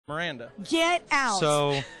Miranda. Get out.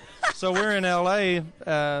 So we're in L.A.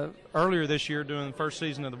 Earlier this year doing the first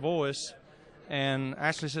season of The Voice, and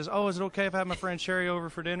Ashley says, "Oh, is it okay if I have my friend Sherry over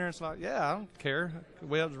for dinner?" It's like, yeah, I don't care.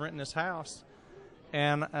 We was renting this house,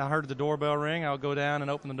 and I heard the doorbell ring. I would go down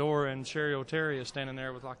and open the door, and Sherry O'Terry is standing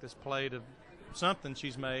there with like this plate of something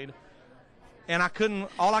she's made, and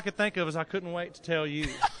all I could think of is I couldn't wait to tell you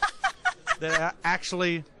that I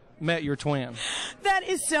actually met your twin. That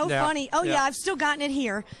is so funny. Oh, yeah, I've still gotten it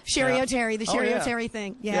here. Sherry O'Terry, the Sherry O'Terry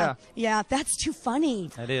thing. Yeah. That's too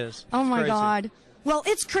funny. It is. Oh, my crazy. God. Well,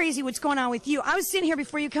 it's crazy what's going on with you. I was sitting here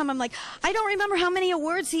before you come. I'm like, I don't remember how many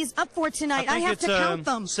awards he's up for tonight. I have to count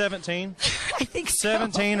them. 17. I think so.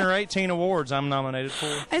 17 or 18 awards I'm nominated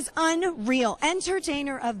for. It's unreal.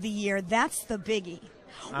 Entertainer of the Year. That's the biggie.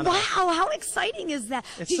 Wow, how exciting is that?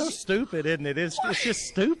 It's so stupid, isn't it? It's just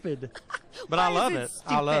stupid. But I love it.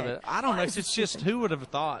 I love it. I don't know. It's just, who would have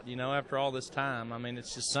thought, after all this time? I mean,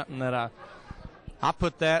 it's just something that I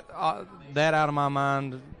put that out of my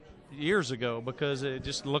mind years ago because it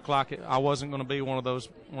just looked like I wasn't going to be one of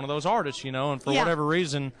those artists, and for whatever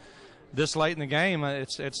reason, this late in the game,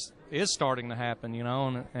 it is starting to happen,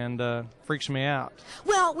 and freaks me out.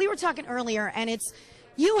 Well, we were talking earlier, and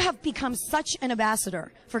you have become such an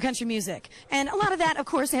ambassador for country music. And a lot of that, of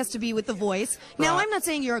course, has to be with The Voice. Now, I'm not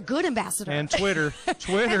saying you're a good ambassador. And Twitter.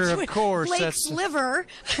 Of course. Blake Sliver.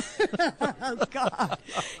 Oh, God.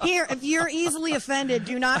 Here, if you're easily offended,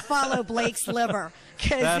 do not follow Blake Sliver.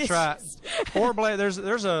 That's right. Or Blake. There's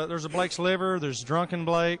a Blake Sliver. There's Drunken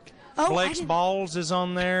Blake. Blake's Balls is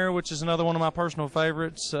on there, which is another one of my personal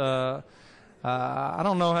favorites. I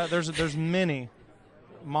don't know how. There's many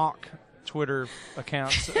mock Twitter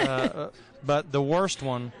accounts, but the worst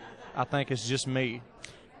one, I think, is just me.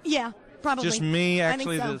 Yeah, probably. Just me.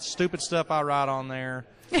 Actually, the stupid stuff I write on there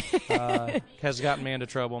has gotten me into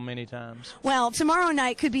trouble many times. Well, tomorrow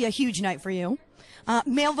night could be a huge night for you.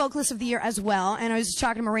 Male Vocalist of the Year as well. And I was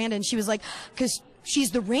talking to Miranda, and she was like, because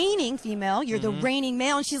she's the reigning female, you're the reigning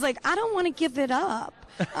male, and she's like, I don't want to give it up.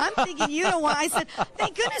 I'm thinking you don't want. I said,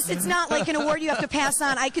 thank goodness it's not like an award you have to pass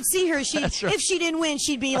on. I could see her. If she didn't win,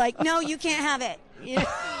 she'd be like, no, you can't have it.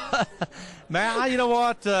 Man, you know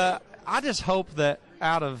what? I just hope that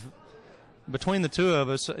between the two of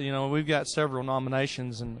us, we've got several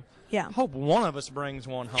nominations, and I hope one of us brings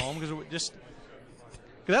one home because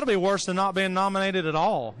that'll be worse than not being nominated at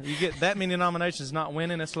all. You get that many nominations, not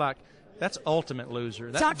winning. It's like that's ultimate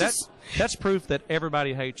loser. That's proof that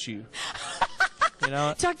everybody hates you.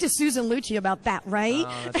 Talk to Susan Lucci about that, right?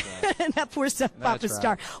 Oh, that's right. That poor soap opera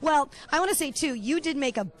star. Well, I want to say, too, you did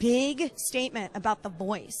make a big statement about The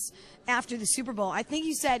Voice after the Super Bowl. I think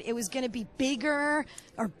you said it was going to be bigger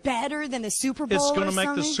or better than the Super Bowl. It's going to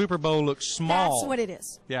make the Super Bowl look small. That's what it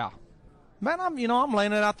is. Yeah. Man, I'm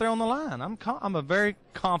laying it out there on the line. I'm a very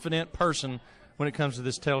confident person when it comes to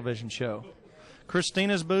this television show.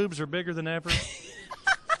 Christina's boobs are bigger than ever.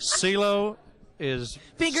 CeeLo is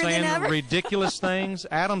saying ridiculous things.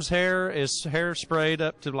 Adam's hair is sprayed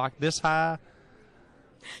up to like this high.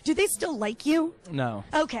 Do they still like you? No.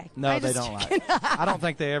 Okay. No, they don't like me. I don't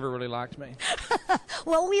think they ever really liked me.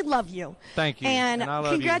 Well, we love you. Thank you. And I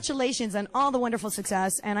love congratulations on all the wonderful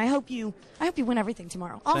success. And I hope you win everything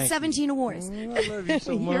tomorrow. All 17 awards. I love you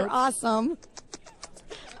so much. You're awesome.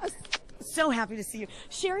 I'm so happy to see you.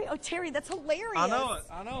 Sherry O'Terry, that's hilarious. I know it.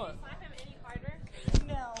 Can you slap him any harder?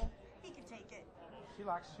 No. He can take it.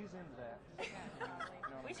 She's into that.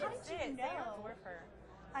 We should sit. Stay on the floor for.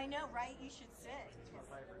 I know, right? You should sit. It's my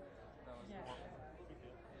favorite.